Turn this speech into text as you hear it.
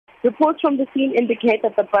Reports from the scene indicate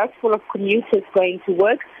that the bus full of commuters going to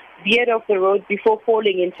work veered off the road before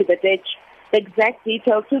falling into the ditch. The exact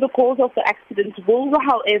details to the cause of the accident will,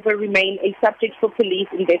 however, remain a subject for police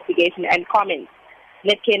investigation and comment.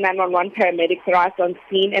 Netcare 911 paramedics arrived on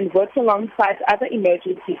scene and worked alongside other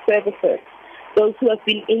emergency services. Those who have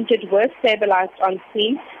been injured were stabilized on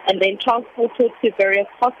scene and then transported to various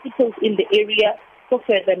hospitals in the area for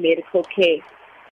further medical care.